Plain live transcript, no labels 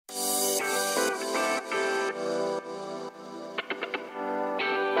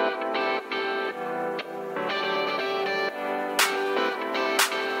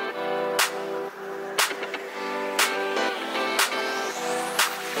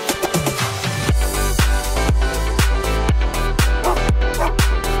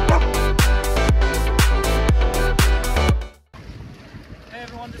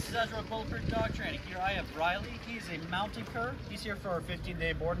He's here for our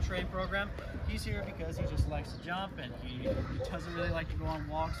 15-day board and train program. He's here because he just likes to jump, and he doesn't really like to go on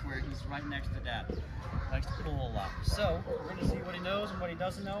walks where he's right next to Dad. He likes to pull a lot. So we're going to see what he knows and what he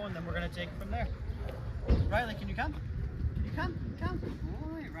doesn't know, and then we're going to take it from there. Riley, can you come? Can you come? Come.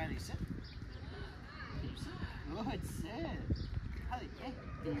 Boy, Riley, sit. Good, sit. Riley, hey,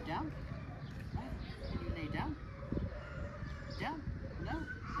 can you down? Riley, can you lay down? Down? No?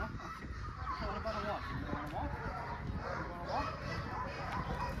 No? Okay. What about a walk? You want to walk? You want to walk?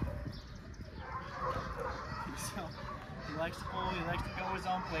 So, he likes to pull, he likes to go his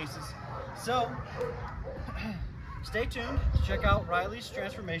own places. So, stay tuned to check out Riley's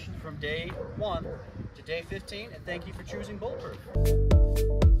transformation from day 1 to day 15, and thank you for choosing Bulletproof.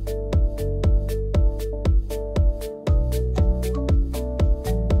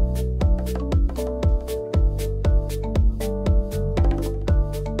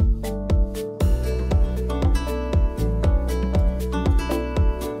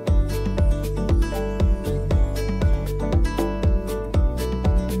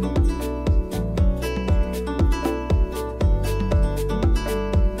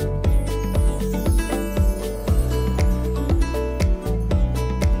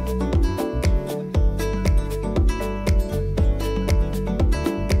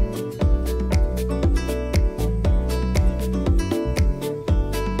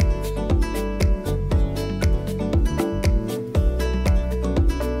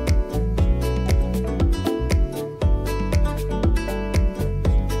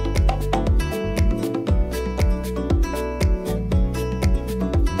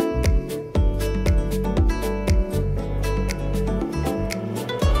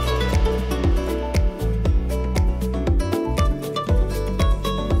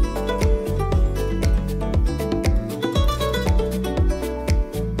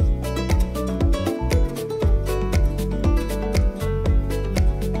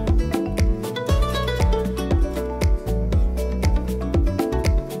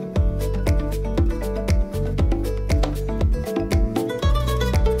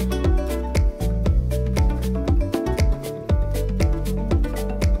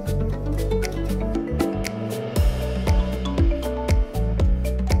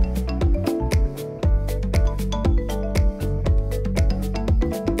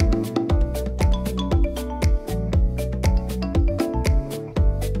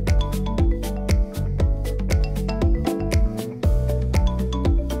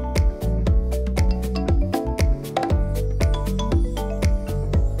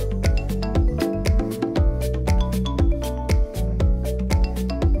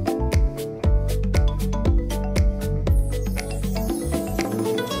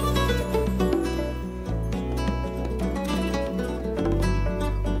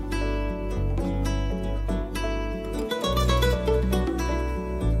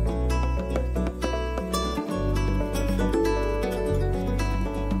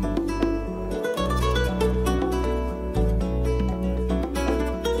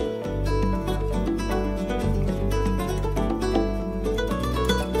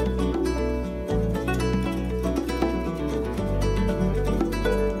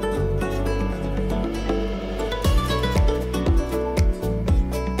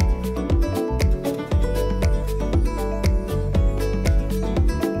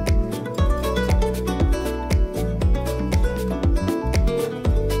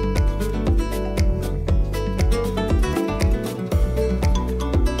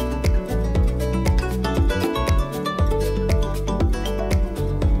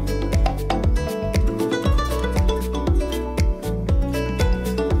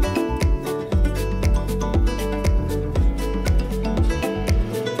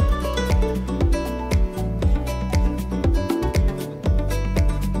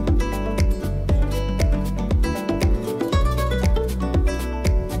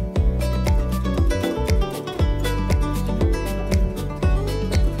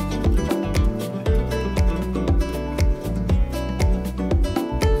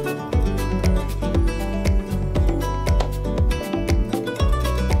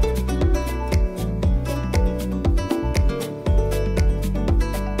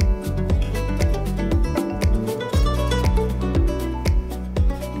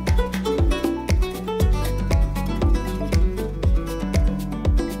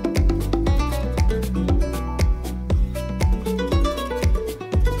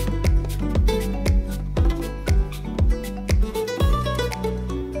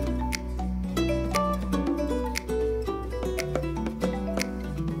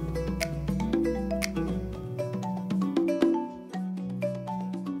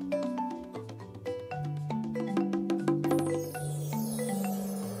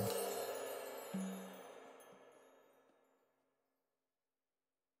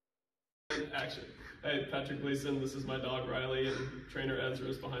 Action. Hey, Patrick Gleason, this is my dog Riley, and trainer Ezra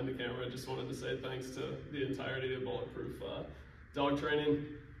is behind the camera. Just wanted to say thanks to the entirety of Bulletproof Dog Training.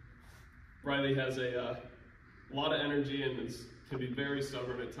 Riley has a lot of energy and can be very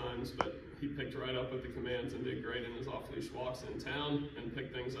stubborn at times, but he picked right up with the commands and did great in his off-leash walks in town and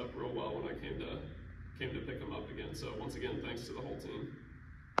picked things up real well when I came to pick him up again. So once again, thanks to the whole team.